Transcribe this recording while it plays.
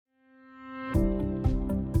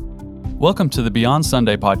Welcome to the Beyond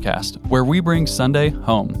Sunday podcast, where we bring Sunday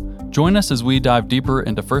home. Join us as we dive deeper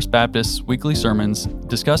into First Baptist's weekly sermons,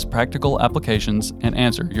 discuss practical applications, and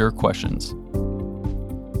answer your questions.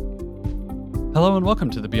 Hello and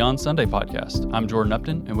welcome to the Beyond Sunday podcast. I'm Jordan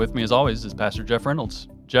Upton, and with me as always is Pastor Jeff Reynolds.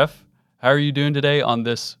 Jeff, how are you doing today on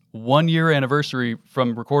this 1-year anniversary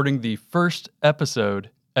from recording the first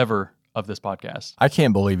episode ever of this podcast? I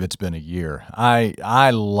can't believe it's been a year.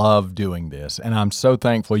 I love doing this, and I'm so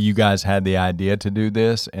thankful you guys had the idea to do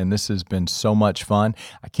this, and this has been so much fun.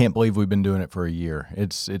 I can't believe we've been doing it for a year.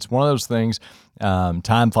 It's one of those things,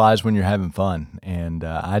 time flies when you're having fun, and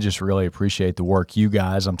I just really appreciate the work you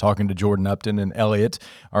guys, I'm talking to Jordan Upton and Elliot,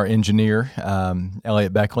 our engineer,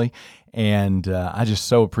 Elliot Beckley, and I just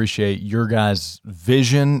so appreciate your guys'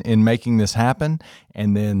 vision in making this happen,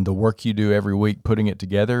 and then the work you do every week putting it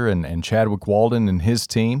together, and Chadwick Walden and his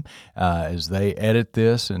team as they edit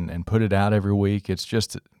this and put it out every week. It's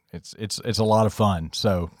just it's a lot of fun.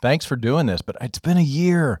 So thanks for doing this. But it's been a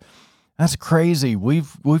year. That's crazy.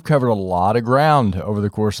 We've covered a lot of ground over the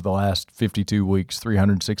course of the last 52 weeks,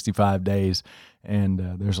 365 days. And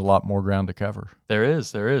there's a lot more ground to cover. There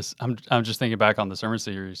is. I'm just thinking back on the sermon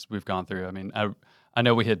series we've gone through. I mean, I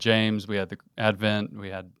know we had James, we had the Advent, we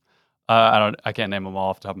had I can't name them all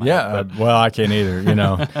off the top of my head. Yeah, well, I can't either. You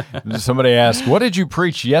know, somebody asked, "What did you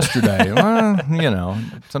preach yesterday?" Well, you know,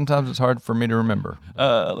 sometimes it's hard for me to remember.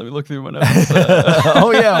 Let me look through my notes.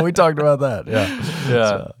 Oh yeah, we talked about that.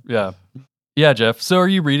 Yeah, Jeff. So, are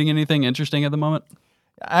you reading anything interesting at the moment?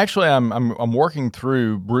 Actually, I'm working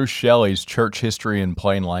through Bruce Shelley's Church History in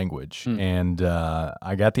Plain Language, and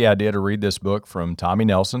I got the idea to read this book from Tommy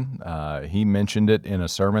Nelson. He mentioned it in a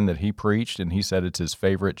sermon that he preached, and he said it's his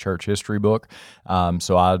favorite church history book.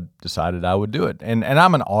 So I decided I would do it. And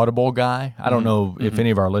I'm an Audible guy. I don't know if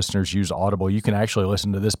any of our listeners use Audible. You can actually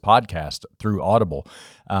listen to this podcast through Audible.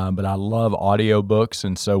 But I love audiobooks,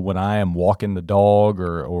 and so when I am walking the dog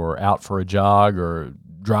or out for a jog or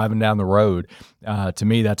driving down the road, to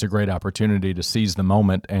me, that's a great opportunity to seize the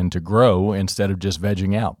moment and to grow instead of just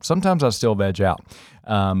vegging out. Sometimes I still veg out.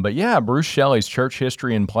 But yeah, Bruce Shelley's Church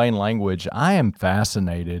History in Plain Language, I am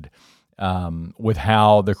fascinated with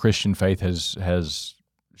how the Christian faith has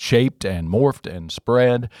shaped and morphed and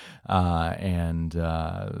spread, and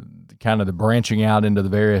kind of the branching out into the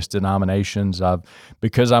various denominations.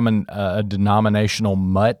 Because I'm a denominational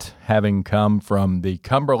mutt, having come from the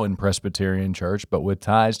Cumberland Presbyterian Church, but with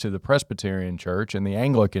ties to the Presbyterian Church and the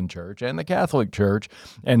Anglican Church and the Catholic Church,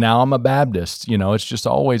 and now I'm a Baptist. You know, it's just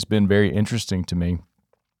always been very interesting to me.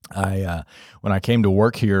 When I came to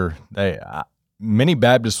work here, many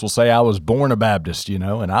Baptists will say I was born a Baptist, you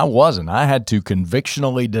know, and I wasn't. I had to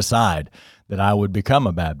convictionally decide that I would become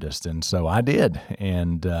a Baptist, and so I did.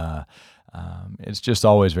 And it's just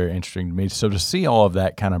always very interesting to me. So to see all of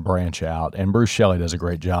that kind of branch out, and Bruce Shelley does a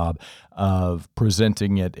great job of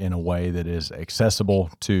presenting it in a way that is accessible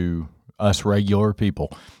to us regular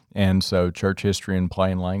people. And so Church History in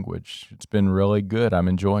Plain Language, it's been really good. I'm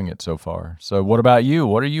enjoying it so far. So what about you?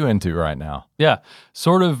 What are you into right now? Yeah,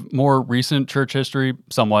 sort of more recent church history,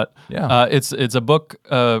 somewhat. Yeah. It's a book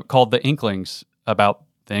called The Inklings, about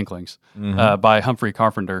the Inklings, by Humphrey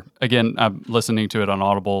Carpenter. Again, I'm listening to it on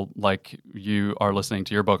Audible like you are listening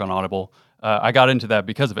to your book on Audible. I got into that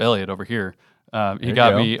because of Elliot over here. He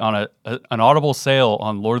got me on an Audible sale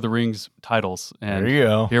on Lord of the Rings titles, and there you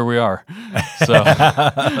go. Here we are. So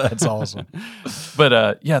that's awesome.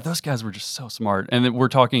 But yeah, those guys were just so smart. And then we're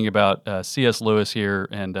talking about C.S. Lewis here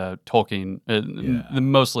and Tolkien,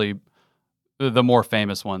 mostly the more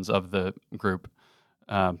famous ones of the group.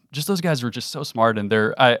 Just those guys were just so smart, and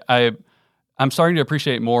I'm starting to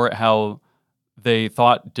appreciate more how they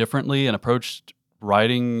thought differently and approached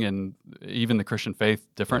writing and even the Christian faith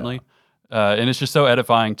differently. Yeah. And it's just so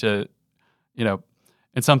edifying to, you know,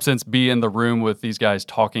 in some sense, be in the room with these guys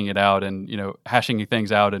talking it out and, you know, hashing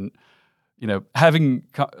things out and, you know, having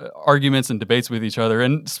arguments and debates with each other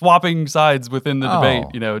and swapping sides within the debate,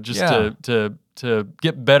 you know, just to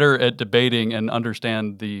get better at debating and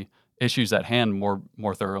understand the issues at hand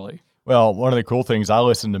more thoroughly. Well, one of the cool things, I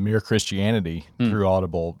listened to Mere Christianity through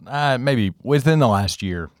Audible, maybe within the last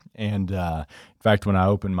year. And in fact, when I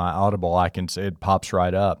open my Audible, I can say it pops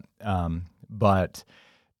right up. But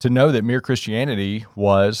to know that Mere Christianity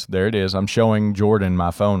there it is, I'm showing Jordan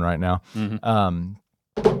my phone right now,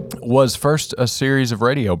 was first a series of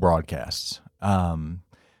radio broadcasts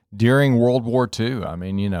during World War II. I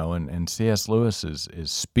mean, you know, and C.S. Lewis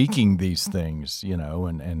is speaking these things, you know,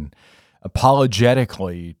 and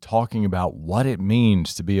apologetically talking about what it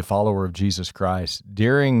means to be a follower of Jesus Christ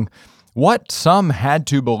during what some had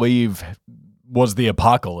to believe was the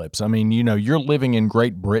apocalypse. I mean, you're living in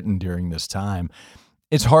Great Britain during this time.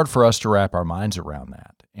 It's hard for us to wrap our minds around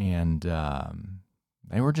that. And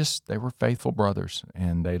they were faithful brothers,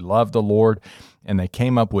 and they loved the Lord, and they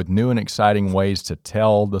came up with new and exciting ways to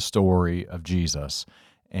tell the story of Jesus.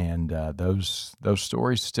 And those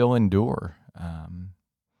stories still endure.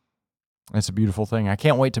 It's a beautiful thing. I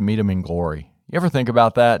can't wait to meet them in glory. You ever think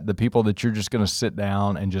about that? The people that you're just going to sit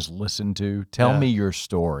down and just listen to, tell me your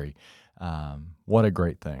story. What a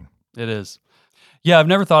great thing. It is. Yeah, I've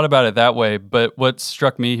never thought about it that way, but what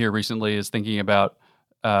struck me here recently is thinking about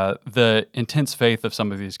the intense faith of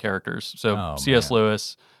some of these characters. So C.S.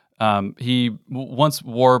 Lewis, once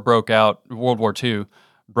war broke out, World War II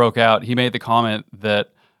broke out, he made the comment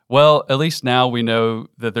that, well, at least now we know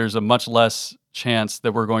that there's a much less chance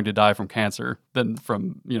that we're going to die from cancer than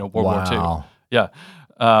from World War II. Yeah,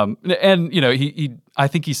 and he I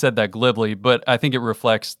think he said that glibly, but I think it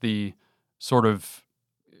reflects the sort of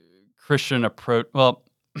Christian approach. Well,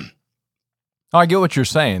 I get what you're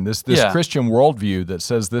saying. This Christian worldview that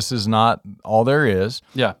says this is not all there is.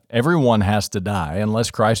 Yeah, everyone has to die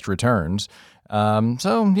unless Christ returns.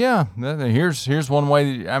 So yeah, here's one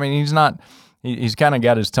way. I mean, he's kind of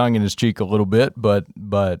got his tongue in his cheek a little bit, but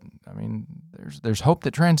I mean, there's hope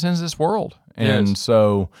that transcends this world, and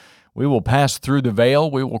so we will pass through the veil.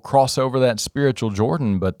 We will cross over that spiritual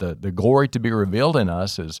Jordan, but the glory to be revealed in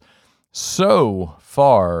us is so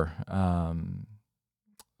far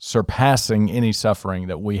surpassing any suffering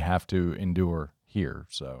that we have to endure here.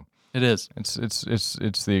 So it is.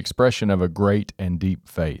 It's the expression of a great and deep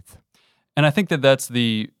faith. And I think that that's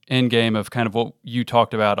the end game of kind of what you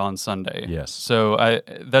talked about on Sunday. Yes. So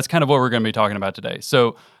that's kind of what we're going to be talking about today.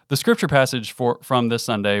 So the scripture passage from this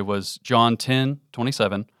Sunday was John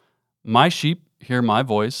 10:27. My sheep hear my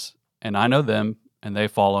voice, and I know them, and they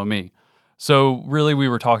follow me. So really we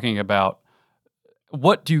were talking about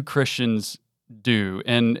what do Christians do?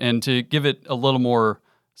 And to give it a little more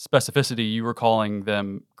specificity, you were calling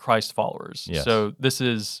them Christ followers. Yes. So this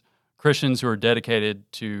is Christians who are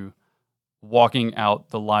dedicated to walking out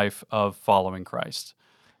the life of following Christ.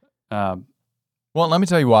 Well, let me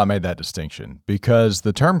tell you why I made that distinction. Because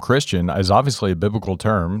the term Christian is obviously a biblical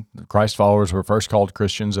term. Christ followers were first called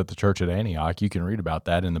Christians at the church at Antioch. You can read about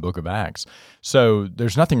that in the book of Acts. So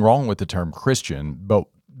there's nothing wrong with the term Christian,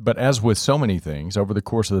 but as with so many things, over the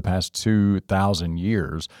course of the past 2,000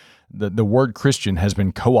 years, the word Christian has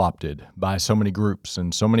been co-opted by so many groups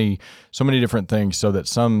and so many different things, so that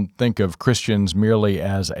some think of Christians merely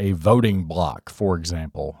as a voting bloc, for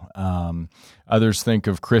example. Others think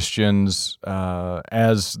of Christians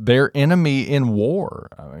as their enemy in war.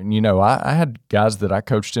 I mean, I had guys that I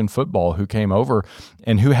coached in football who came over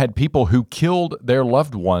and who had people who killed their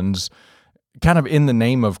loved ones kind of in the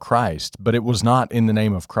name of Christ, but it was not in the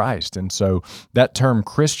name of Christ. And so that term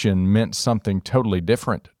Christian meant something totally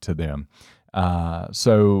different to them.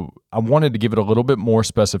 So I wanted to give it a little bit more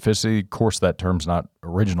specificity. Of course, that term's not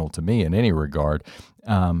original to me in any regard,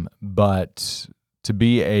 but to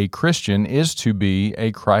be a Christian is to be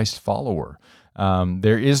a Christ follower.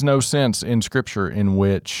 There is no sense in Scripture in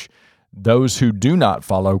which those who do not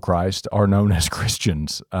follow Christ are known as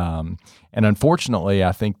Christians. And unfortunately,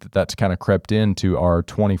 I think that that's kind of crept into our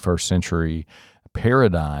 21st century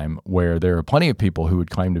paradigm, where there are plenty of people who would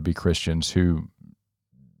claim to be Christians who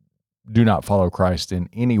do not follow Christ in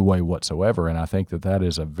any way whatsoever. And I think that that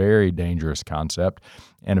is a very dangerous concept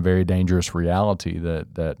and a very dangerous reality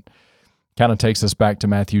that kind of takes us back to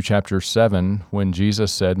Matthew chapter 7, when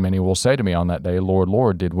Jesus said, "Many will say to me on that day, Lord,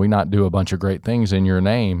 Lord, did we not do a bunch of great things in your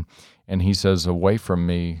name?" And he says, "Away from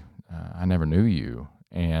me, I never knew you."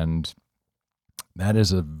 And that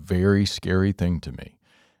is a very scary thing to me.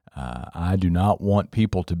 I do not want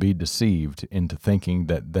people to be deceived into thinking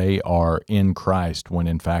that they are in Christ when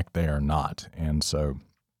in fact they are not. And so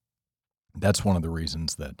that's one of the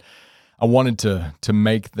reasons that I wanted to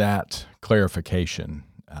make that clarification,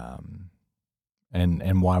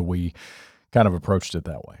 and why we kind of approached it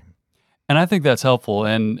that way. And I think that's helpful.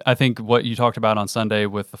 And I think what you talked about on Sunday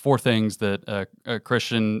with the 4 things that a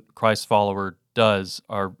Christian Christ follower does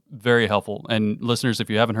are very helpful. And listeners, if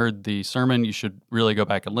you haven't heard the sermon, you should really go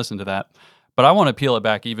back and listen to that. But I want to peel it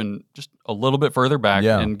back even just a little bit further back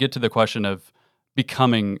and get to the question of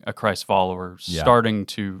becoming a Christ follower, starting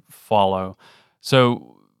to follow.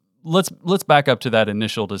 So let's back up to that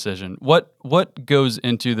initial decision. What goes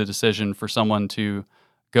into the decision for someone to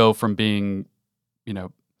go from being,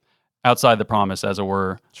 outside the promise, as it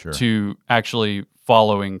were, to actually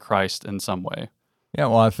following Christ in some way? Yeah,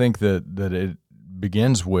 well, I think that it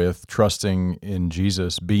begins with trusting in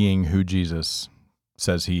Jesus being who Jesus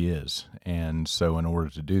says he is. And so in order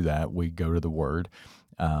to do that, we go to the Word.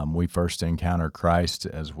 We first encounter Christ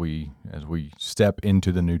as we step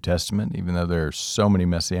into the New Testament, even though there are so many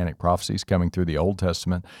messianic prophecies coming through the Old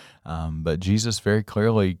Testament. But Jesus very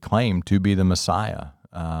clearly claimed to be the Messiah.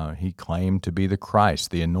 He claimed to be the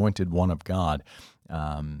Christ, the anointed one of God.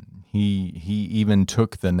 He even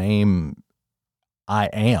took the name I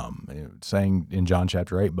am, saying in John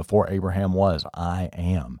chapter 8, before Abraham was, I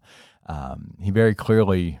am. He very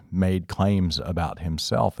clearly made claims about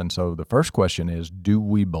himself. And so the first question is, do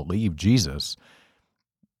we believe Jesus,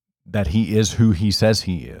 that he is who he says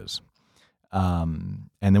he is?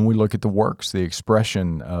 And then we look at the works, the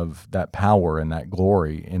expression of that power and that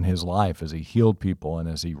glory in his life as he healed people and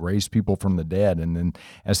as he raised people from the dead. And then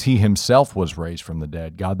as he himself was raised from the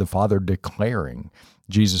dead, God the Father declaring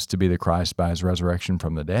Jesus to be the Christ by his resurrection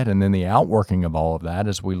from the dead. And then the outworking of all of that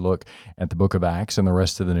as we look at the book of Acts and the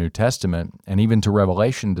rest of the New Testament and even to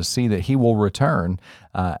Revelation to see that he will return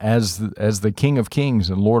as the King of Kings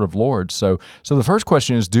and Lord of Lords. So the first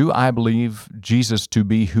question is, do I believe Jesus to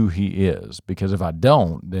be who he is? Because if I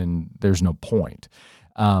don't, then there's no point.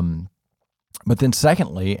 But then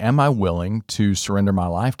secondly, am I willing to surrender my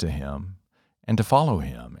life to him and to follow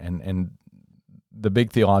him? And the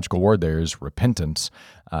big theological word there is repentance.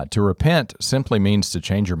 To repent simply means to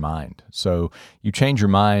change your mind. So you change your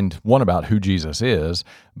mind, one, about who Jesus is,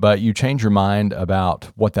 but you change your mind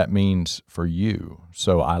about what that means for you.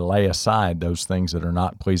 So I lay aside those things that are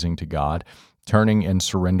not pleasing to God, turning in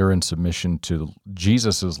surrender and submission to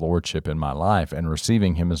Jesus' lordship in my life and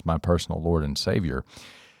receiving him as my personal Lord and Savior.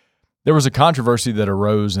 There was a controversy that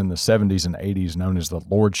arose in the 70s and 80s known as the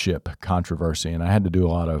lordship controversy, and I had to do a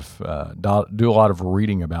lot of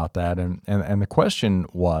reading about that. And the question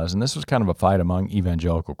was, and this was kind of a fight among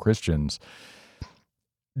evangelical Christians,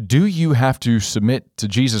 do you have to submit to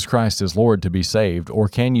Jesus Christ as Lord to be saved, or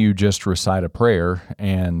can you just recite a prayer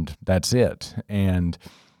and that's it? And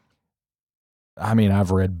I mean, I've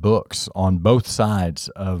read books on both sides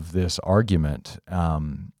of this argument.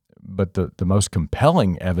 But the most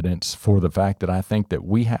compelling evidence for the fact that I think that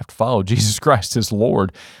we have to follow Jesus Christ as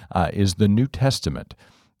Lord is the New Testament.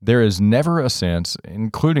 There is never a sense,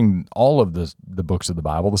 including all of the books of the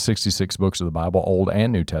Bible, the 66 books of the Bible, Old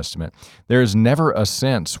and New Testament, there is never a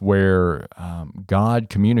sense where God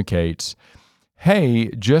communicates, hey,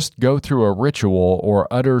 just go through a ritual or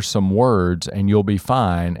utter some words and you'll be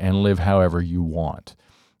fine and live however you want.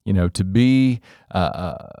 You know, to be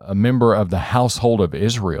a member of the household of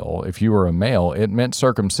Israel, if you were a male, it meant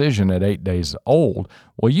circumcision at 8 days old.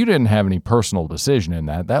 Well, you didn't have any personal decision in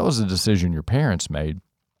that. That was a decision your parents made.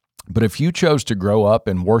 But if you chose to grow up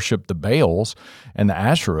and worship the Baals and the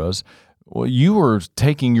Asherahs, well, you were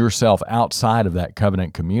taking yourself outside of that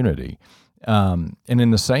covenant community. And in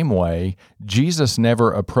the same way, Jesus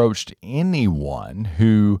never approached anyone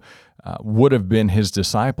who would have been his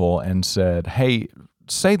disciple and said, hey,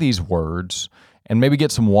 say these words and maybe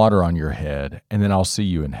get some water on your head, and then I'll see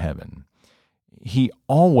you in heaven. He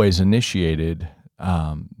always initiated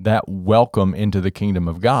that welcome into the kingdom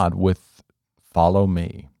of God with, follow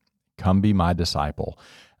me, come be my disciple.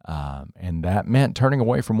 And that meant turning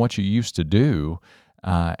away from what you used to do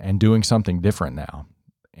and doing something different now.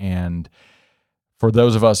 And for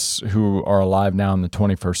those of us who are alive now in the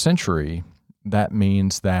 21st century, that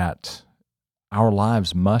means that our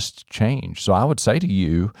lives must change. So I would say to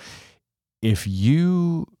you, if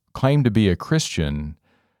you claim to be a Christian,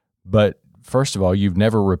 but first of all, you've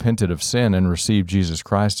never repented of sin and received Jesus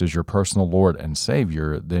Christ as your personal Lord and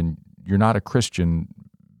Savior, then you're not a Christian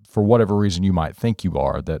for whatever reason you might think you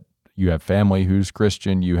are, that you have family who's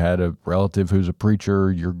Christian, you had a relative who's a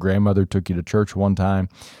preacher, your grandmother took you to church one time.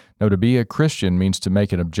 No, to be a Christian means to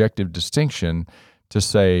make an objective distinction to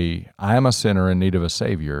say, I am a sinner in need of a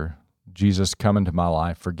Savior. Jesus, come into my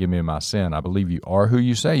life, forgive me of my sin. I believe you are who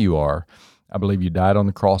you say you are. I believe you died on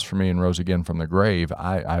the cross for me and rose again from the grave.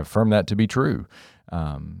 I affirm that to be true.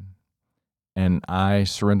 And I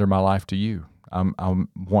surrender my life to you. I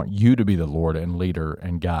want you to be the Lord and leader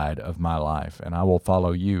and guide of my life, and I will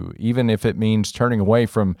follow you, even if it means turning away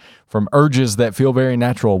from urges that feel very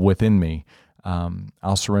natural within me.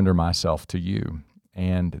 I'll surrender myself to you.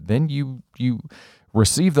 And then you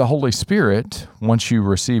receive the Holy Spirit once you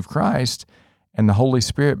receive Christ, and the Holy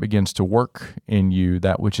Spirit begins to work in you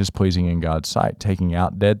that which is pleasing in God's sight, taking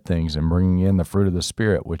out dead things and bringing in the fruit of the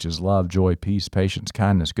Spirit, which is love, joy, peace, patience,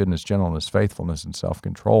 kindness, goodness, gentleness, faithfulness, and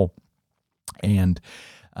self-control. And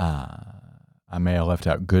I may have left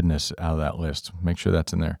out goodness out of that list. Make sure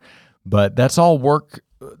that's in there. But that's all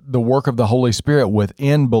the work of the Holy Spirit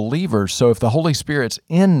within believers. So if the Holy Spirit's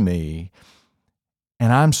in me,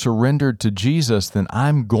 and I'm surrendered to Jesus, then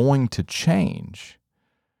I'm going to change.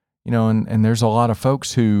 And there's a lot of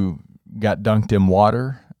folks who got dunked in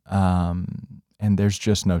water, and there's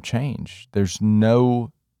just no change. There's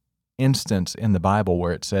no instance in the Bible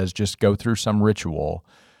where it says just go through some ritual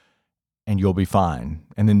and you'll be fine,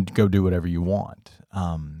 and then go do whatever you want.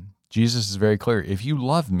 Jesus is very clear. If you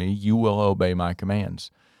love me, you will obey my commands,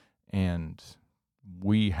 and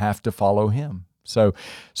we have to follow him. So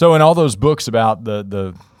in all those books about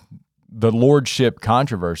the lordship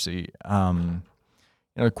controversy,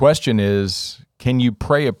 the question is, can you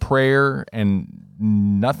pray a prayer and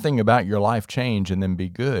nothing about your life change and then be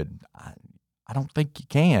good? I don't think you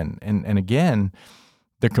can. And again,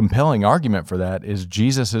 the compelling argument for that is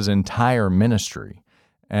Jesus' entire ministry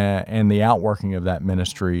and the outworking of that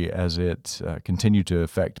ministry as it continued to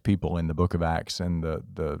affect people in the book of Acts and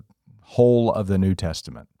the whole of the New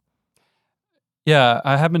Testament. Yeah,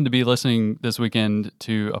 I happened to be listening this weekend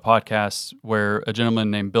to a podcast where a gentleman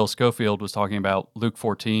named Bill Schofield was talking about Luke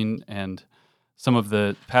 14 and some of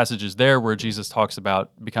the passages there where Jesus talks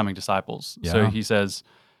about becoming disciples. Yeah. So he says,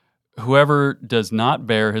 "Whoever does not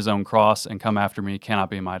bear his own cross and come after me cannot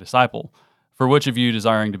be my disciple. For which of you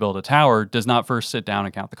desiring to build a tower does not first sit down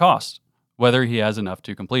and count the cost, whether he has enough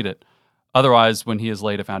to complete it? Otherwise, when he has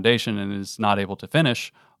laid a foundation and is not able to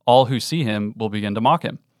finish, all who see him will begin to mock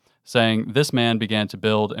him, saying, 'This man began to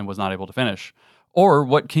build and was not able to finish.' Or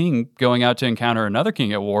what king going out to encounter another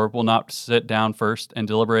king at war will not sit down first and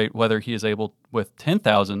deliberate whether he is able with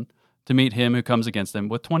 10,000 to meet him who comes against him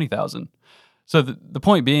with 20,000? So the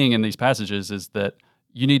point being in these passages is that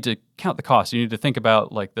you need to count the cost. You need to think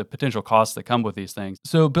about like the potential costs that come with these things.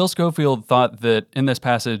 So Bill Schofield thought that in this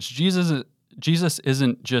passage, Jesus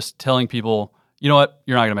isn't just telling people, you know what,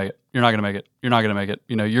 you're not going to make it. You're not going to make it. You're not going to make it.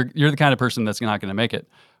 You're the kind of person that's not going to make it.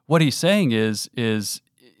 What he's saying is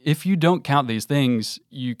if you don't count these things,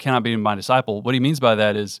 you cannot be my disciple. What he means by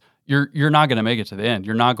that is you're not going to make it to the end.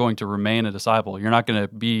 You're not going to remain a disciple. You're not going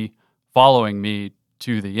to be following me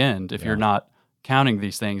to the end if you're not counting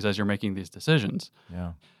these things as you're making these decisions.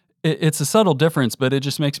 Yeah, it's a subtle difference, but it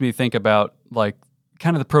just makes me think about like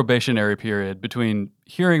kind of the probationary period between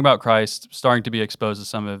hearing about Christ, starting to be exposed to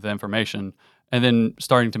some of the information, and then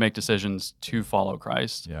starting to make decisions to follow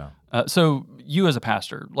Christ. Yeah. So you as a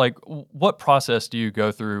pastor, like what process do you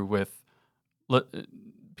go through with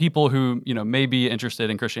people who, may be interested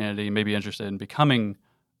in Christianity, may be interested in becoming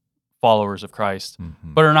followers of Christ,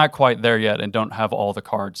 but are not quite there yet and don't have all the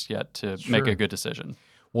cards yet to make a good decision?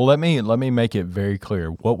 Well, let me make it very clear.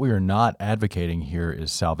 What we are not advocating here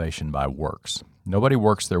is salvation by works. Nobody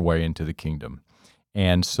works their way into the kingdom.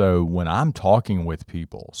 And so when I'm talking with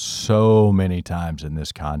people so many times in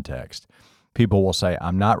this context, people will say,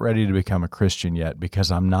 I'm not ready to become a Christian yet because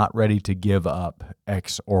I'm not ready to give up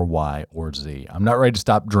X or Y or Z. I'm not ready to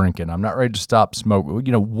stop drinking. I'm not ready to stop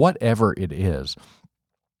smoking, whatever it is.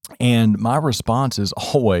 And my response is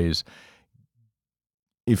always,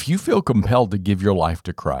 if you feel compelled to give your life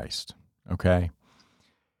to Christ, okay,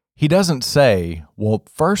 he doesn't say, well,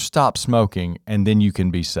 first stop smoking and then you can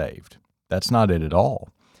be saved. That's not it at all.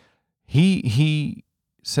 He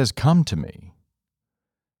says, come to me.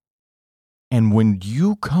 And when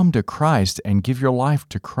you come to Christ and give your life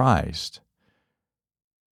to Christ,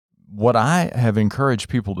 what I have encouraged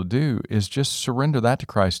people to do is just surrender that to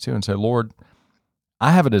Christ too and say, Lord,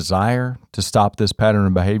 I have a desire to stop this pattern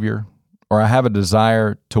of behavior, or I have a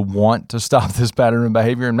desire to want to stop this pattern of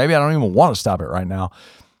behavior, and maybe I don't even want to stop it right now.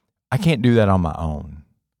 I can't do that on my own.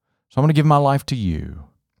 So I'm going to give my life to you.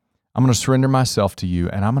 I'm going to surrender myself to you,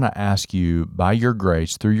 and I'm going to ask you, by your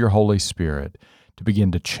grace, through your Holy Spirit, to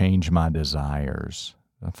begin to change my desires.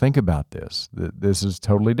 Now think about this. This is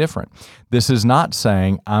totally different. This is not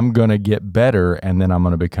saying I'm going to get better and then I'm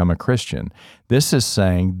going to become a Christian. This is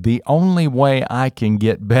saying the only way I can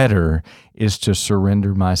get better is to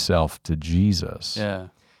surrender myself to Jesus. Yeah.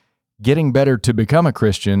 Getting better to become a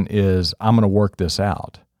Christian is I'm going to work this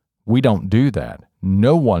out. We don't do that.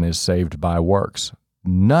 No one is saved by works.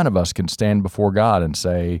 None of us can stand before God and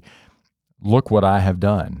say, look what I have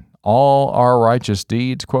done. All our righteous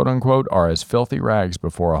deeds, quote unquote, are as filthy rags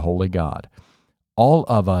before a holy God. All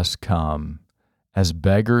of us come as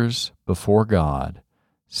beggars before God,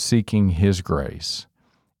 seeking His grace.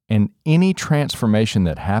 And any transformation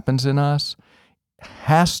that happens in us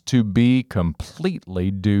has to be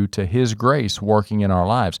completely due to His grace working in our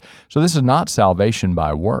lives. So this is not salvation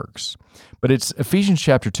by works, but it's Ephesians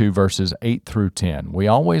chapter 2, verses 8 through 10. We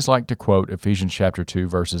always like to quote Ephesians chapter 2,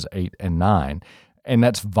 verses 8 and 9. And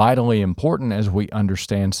that's vitally important as we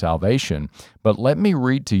understand salvation. But let me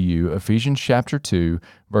read to you Ephesians chapter 2,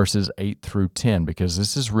 verses 8 through 10, because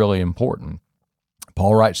this is really important.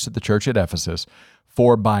 Paul writes to the church at Ephesus,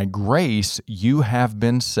 "For by grace you have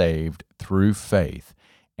been saved through faith,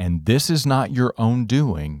 and this is not your own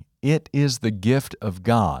doing. It is the gift of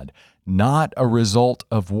God, not a result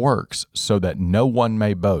of works, so that no one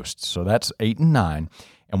may boast." So that's 8 and 9.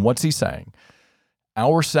 And what's he saying?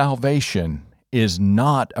 Our salvation is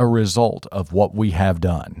not a result of what we have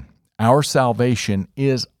done. Our salvation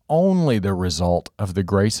is only the result of the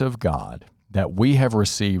grace of God that we have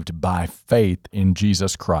received by faith in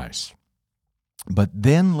Jesus Christ. But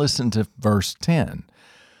then listen to verse 10.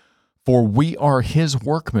 "For we are his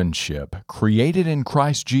workmanship, created in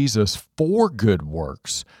Christ Jesus for good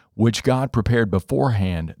works, which God prepared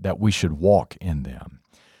beforehand that we should walk in them."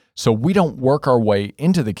 So we don't work our way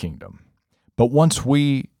into the kingdom. But once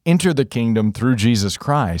we enter the kingdom through Jesus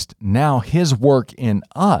Christ, now his work in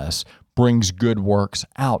us brings good works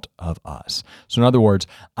out of us. So in other words,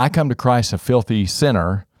 I come to Christ a filthy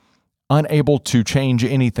sinner, unable to change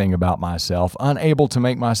anything about myself, unable to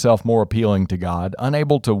make myself more appealing to God,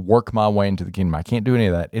 unable to work my way into the kingdom. I can't do any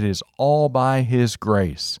of that. It is all by his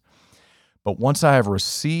grace. But once I have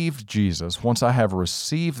received Jesus, once I have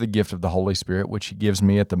received the gift of the Holy Spirit, which he gives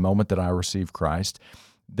me at the moment that I receive Christ,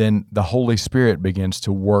 then the Holy Spirit begins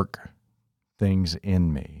to work things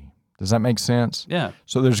in me. Does that make sense? Yeah.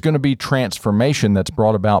 So there's going to be transformation that's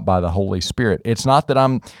brought about by the Holy Spirit. It's not that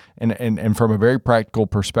I'm, and from a very practical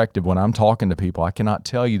perspective, when I'm talking to people, I cannot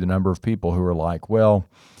tell you the number of people who are like, well,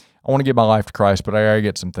 I want to give my life to Christ, but I got to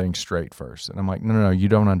get some things straight first. And I'm like, no, you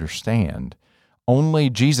don't understand. Only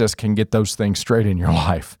Jesus can get those things straight in your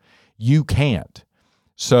life. You can't.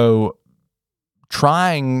 So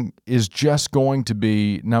trying is just going to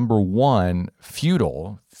be, number one,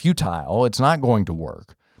 futile. It's not going to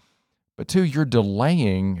work. But two, you're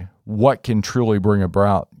delaying what can truly bring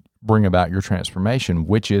about your transformation,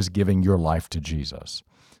 which is giving your life to Jesus.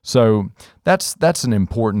 So that's an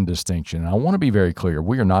important distinction. And I want to be very clear.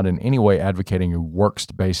 We are not in any way advocating a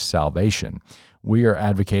works-based salvation. We are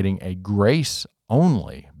advocating a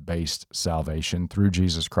grace-only based salvation through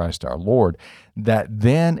Jesus Christ our Lord that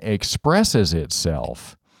then expresses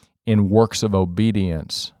itself in works of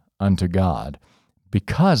obedience unto God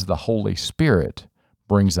because the Holy Spirit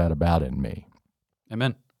brings that about in me.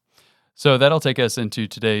 Amen. So that'll take us into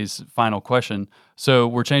today's final question. So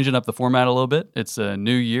we're changing up the format a little bit. It's a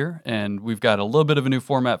new year, and we've got a little bit of a new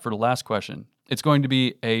format for the last question. It's going to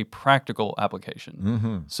be a practical application.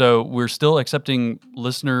 Mm-hmm. So we're still accepting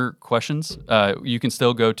listener questions. You can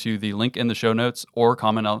still go to the link in the show notes or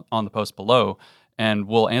comment on the post below, and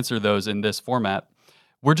we'll answer those in this format.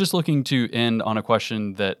 We're just looking to end on a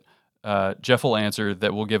question that Jeff will answer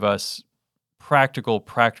that will give us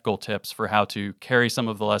practical tips for how to carry some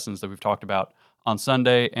of the lessons that we've talked about on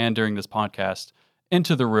Sunday and during this podcast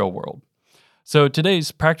into the real world. So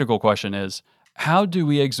today's practical question is, how do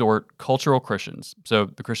we exhort cultural Christians, so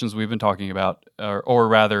the Christians we've been talking about, or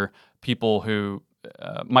rather people who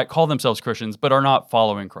might call themselves Christians but are not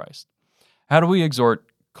following Christ? How do we exhort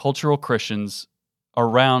cultural Christians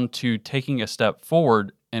around to taking a step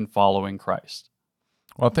forward in following Christ?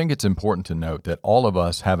 Well, I think it's important to note that all of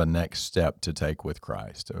us have a next step to take with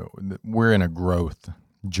Christ. We're in a growth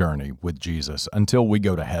journey with Jesus until we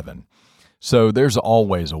go to heaven. So there's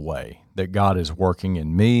always a way that God is working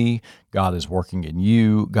in me, God is working in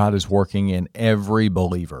you, God is working in every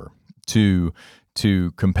believer to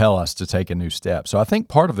compel us to take a new step. So I think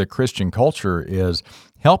part of the Christian culture is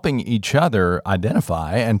helping each other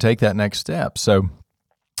identify and take that next step. So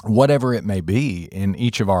whatever it may be in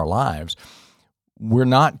each of our lives, we're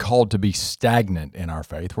not called to be stagnant in our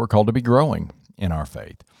faith. We're called to be growing in our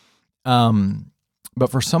faith. But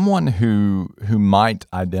for someone who might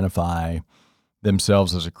identify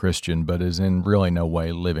themselves as a Christian but is in really no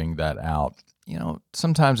way living that out,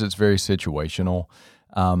 sometimes it's very situational.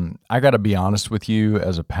 I got to be honest with you,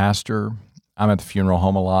 as a pastor, I'm at the funeral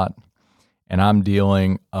home a lot, and I'm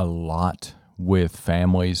dealing a lot with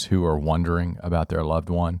families who are wondering about their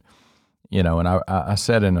loved one. And I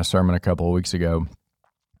said in a sermon a couple of weeks ago,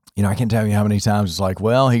 I can't tell you how many times it's like,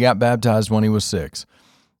 well, he got baptized when he was 6.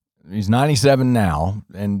 He's 97 now,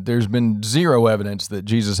 and there's been zero evidence that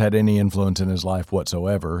Jesus had any influence in his life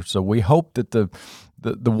whatsoever. So we hope that the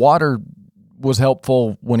water was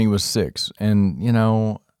helpful when he was 6.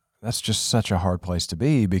 And, that's just such a hard place to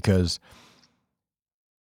be because,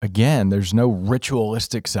 again, there's no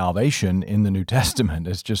ritualistic salvation in the New Testament.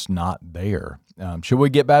 It's just not there. Should we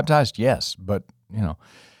get baptized? Yes, but,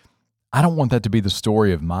 I don't want that to be the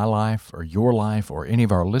story of my life or your life or any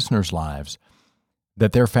of our listeners' lives,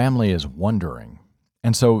 that their family is wondering.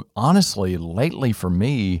 And so, honestly, lately for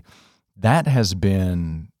me, that has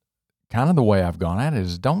been kind of the way I've gone at it,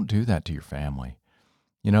 is don't do that to your family.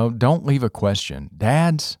 Don't leave a question.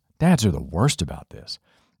 Dads are the worst about this.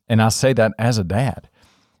 And I say that as a dad.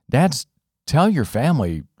 Dads, tell your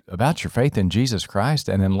family about your faith in Jesus Christ,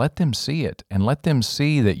 and then let them see it, and let them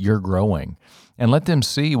see that you're growing, and let them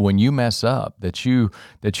see when you mess up that you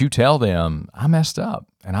tell them, I messed up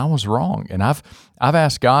and I was wrong, and I've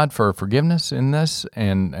asked God for forgiveness in this,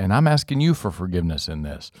 and I'm asking you for forgiveness in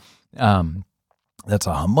this. That's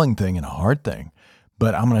a humbling thing and a hard thing,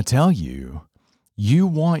 but I'm going to tell you, you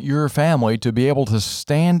want your family to be able to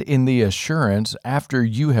stand in the assurance after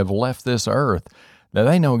you have left this earth that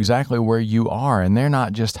they know exactly where you are, and they're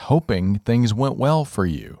not just hoping things went well for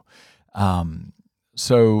you.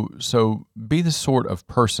 So be the sort of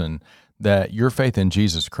person that your faith in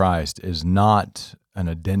Jesus Christ is not an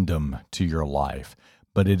addendum to your life,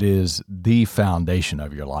 but it is the foundation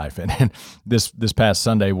of your life. And this past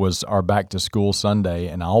Sunday was our back to school Sunday,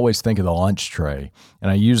 and I always think of the lunch tray.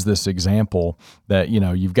 And I use this example that,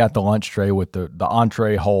 you've got the lunch tray with the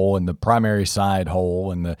entree hole and the primary side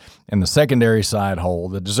hole and the secondary side hole,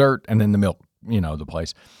 the dessert, and then the milk, the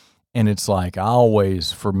place. And it's like I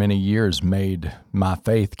always, for many years, made my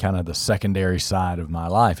faith kind of the secondary side of my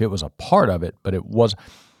life. It was a part of it, but it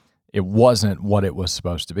wasn't what it was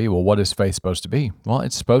supposed to be. Well, what is faith supposed to be? Well,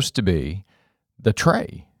 it's supposed to be the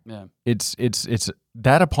tray. Yeah. It's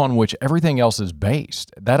that upon which everything else is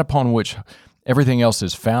based, that upon which everything else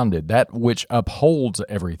is founded, that which upholds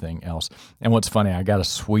everything else. And what's funny, I got a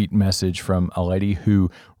sweet message from a lady who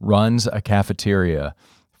runs a cafeteria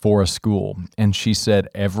for a school, and she said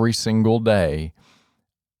every single day,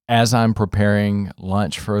 as I'm preparing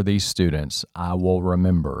lunch for these students, I will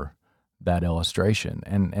remember that illustration.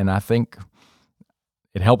 And I think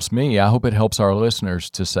it helps me. I hope it helps our listeners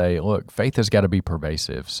to say, look, faith has got to be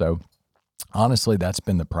pervasive. So honestly, that's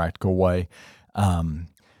been the practical way.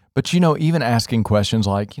 But, even asking questions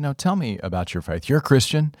like, tell me about your faith. You're a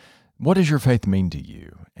Christian. What does your faith mean to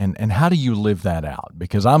you? And how do you live that out?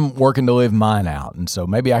 Because I'm working to live mine out. And so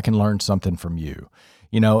maybe I can learn something from you.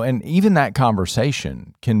 And even that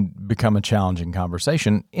conversation can become a challenging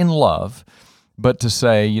conversation in love. But to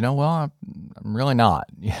say, well, I'm really not.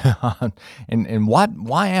 And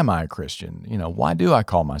why am I a Christian? Why do I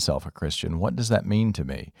call myself a Christian? What does that mean to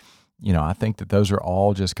me? I think that those are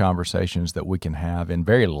all just conversations that we can have in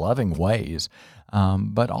very loving ways,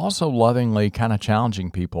 but also lovingly kind of challenging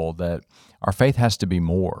people that our faith has to be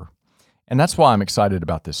more. And that's why I'm excited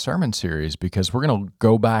about this sermon series, because we're going to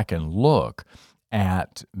go back and look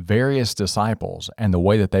at various disciples and the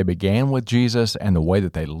way that they began with Jesus and the way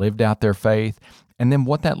that they lived out their faith, and then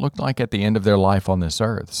what that looked like at the end of their life on this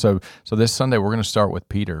earth. So this Sunday, we're going to start with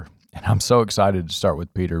Peter. And I'm so excited to start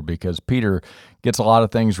with Peter because Peter gets a lot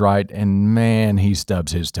of things right, and man, he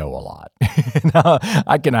stubs his toe a lot.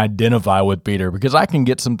 I can identify with Peter because I can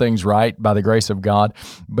get some things right by the grace of God,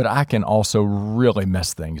 but I can also really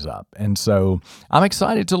mess things up. And so I'm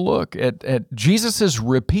excited to look at Jesus'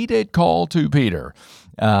 repeated call to Peter.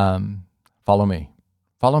 Follow me,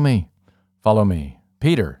 follow me, follow me.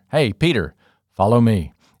 Peter, hey, Peter, follow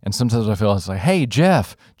me. And sometimes I feel it's like, hey,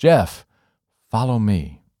 Jeff, follow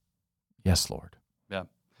me. Yes, Lord.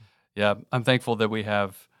 Yeah. I'm thankful that we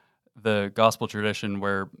have the gospel tradition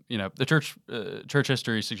where, the church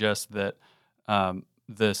history suggests that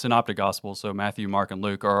the synoptic gospels, so Matthew, Mark, and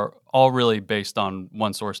Luke, are all really based on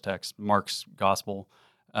one source text, Mark's gospel,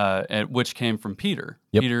 which came from Peter.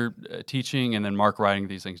 Yep. Peter teaching and then Mark writing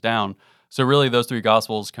these things down. So really those three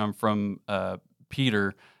gospels come from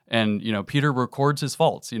Peter, and, Peter records his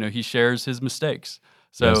faults. He shares his mistakes.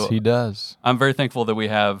 So yes, he does. I'm very thankful that we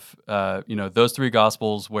have, those three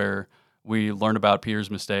gospels where we learn about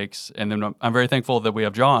Peter's mistakes, and then I'm very thankful that we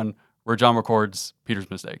have John, where John records Peter's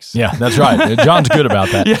mistakes. Yeah, that's right. John's good about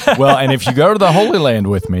that. Yeah. Well, and if you go to the Holy Land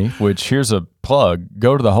with me, which here's a plug,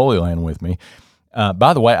 go to the Holy Land with me.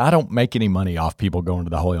 By the way, I don't make any money off people going to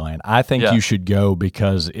the Holy Land. I think you should go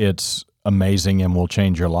because it's amazing and will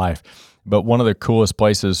change your life. But one of the coolest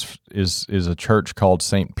places is a church called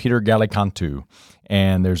St. Peter Gallicantu.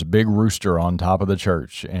 And there's a big rooster on top of the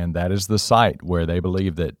church, and that is the site where they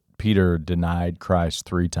believe that Peter denied Christ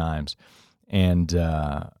 3 times. And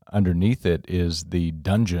underneath it is the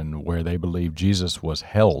dungeon where they believe Jesus was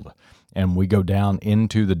held. And we go down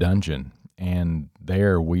into the dungeon, and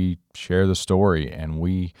there we share the story, and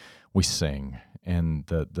we sing, and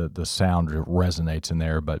the sound resonates in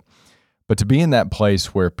there. But to be in that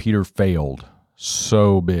place where Peter failed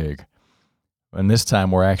so big. And this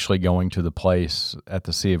time we're actually going to the place at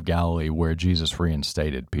the Sea of Galilee where Jesus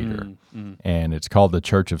reinstated Peter. And it's called the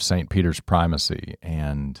Church of St. Peter's Primacy.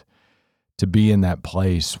 And to be in that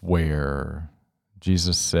place where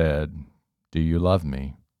Jesus said, do you love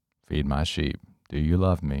me? Feed my sheep. Do you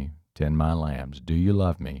love me? Tend my lambs. Do you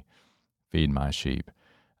love me? Feed my sheep.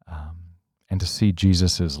 And to see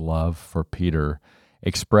Jesus' love for Peter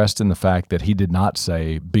expressed in the fact that he did not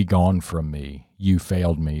say, "Be gone from me, you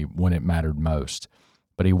failed me," when it mattered most,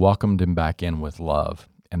 but he welcomed him back in with love,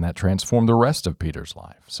 and that transformed the rest of Peter's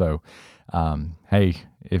life. So, hey,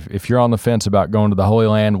 if you're on the fence about going to the Holy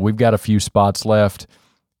Land, we've got a few spots left.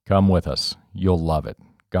 Come with us. You'll love it.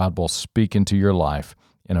 God will speak into your life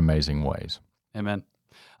in amazing ways. Amen.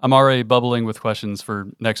 I'm already bubbling with questions for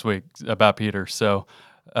next week about Peter, so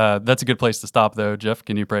that's a good place to stop, though. Jeff,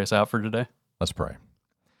 can you pray us out for today? Let's pray.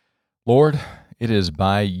 Lord, it is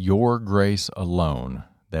by your grace alone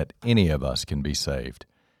that any of us can be saved.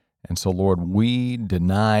 And so, Lord, we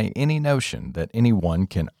deny any notion that anyone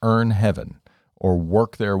can earn heaven or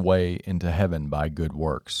work their way into heaven by good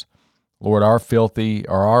works. Lord,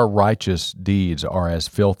 our righteous deeds are as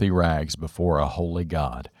filthy rags before a holy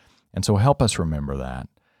God. And so help us remember that.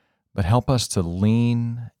 But help us to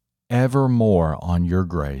lean ever more on your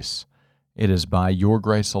grace. It is by your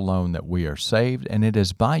grace alone that we are saved, and it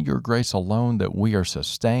is by your grace alone that we are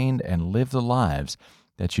sustained and live the lives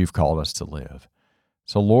that you've called us to live.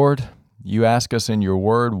 So, Lord, you ask us in your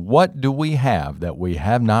word, what do we have that we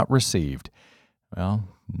have not received? Well,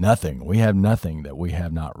 nothing. We have nothing that we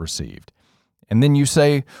have not received. And then you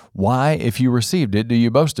say, why, if you received it, do you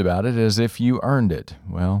boast about it as if you earned it?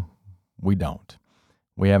 Well, we don't.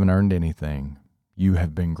 We haven't earned anything. You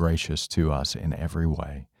have been gracious to us in every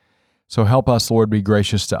way. So help us, Lord, be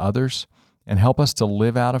gracious to others, and help us to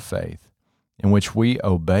live out a faith in which we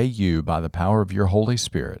obey you by the power of your Holy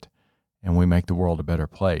Spirit, and we make the world a better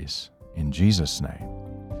place. In Jesus' name,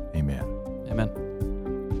 amen. Amen.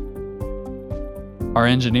 Our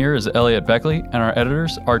engineer is Elliot Beckley, and our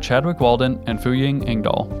editors are Chadwick Walden and Fuying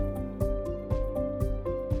Engdahl.